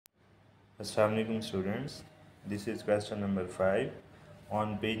Assalamu alaikum students. This is question number 5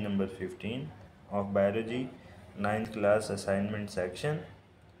 on page number 15 of biology 9th class assignment section.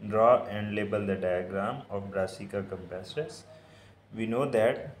 Draw and label the diagram of Brassica campestris. We know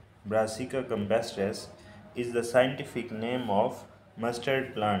that Brassica campestris is the scientific name of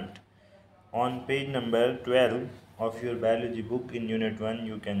mustard plant. On page number 12 of your biology book in unit 1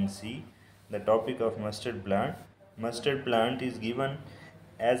 you can see the topic of mustard plant. Mustard plant is given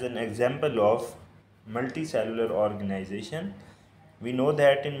as an example of multicellular organization. We know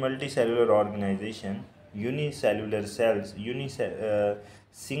that in multicellular organization unicellular cells,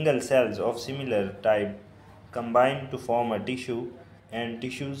 single cells of similar type combine to form a tissue, and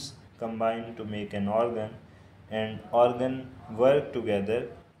tissues combine to make an organ, and organ work together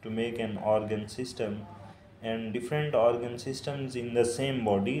to make an organ system, and different organ systems in the same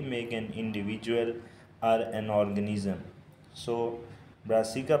body make an individual or an organism. So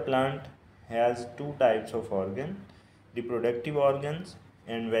Brassica plant has two types of organ: reproductive organs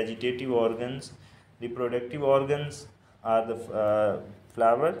and vegetative organs. Reproductive organs are the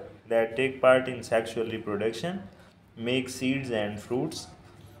flower that take part in sexual reproduction, make seeds and fruits,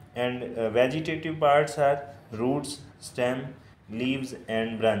 and vegetative parts are roots, stem, leaves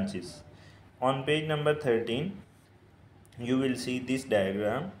and branches. On page number 13 you will see this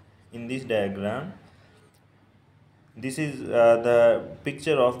diagram. In this diagram, this is the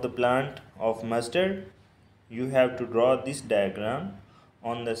picture of the plant of mustard. You have to draw this diagram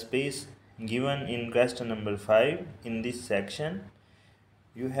on the space given in question number 5 in this section.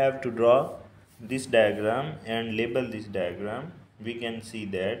 You have to draw this diagram and label this diagram. We can see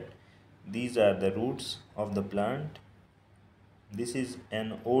that these are the roots of the plant. This is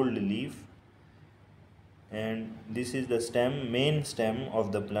an old leaf, and this is the main stem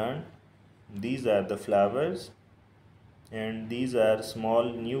of the plant. These are the flowers, and these are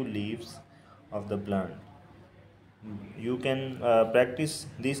small new leaves of the plant. You can practice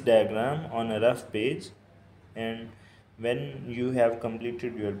this diagram on a rough page, and when you have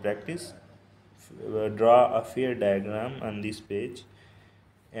completed your practice, draw a fair diagram on this page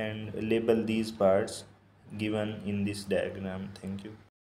and label these parts given in this diagram. Thank you.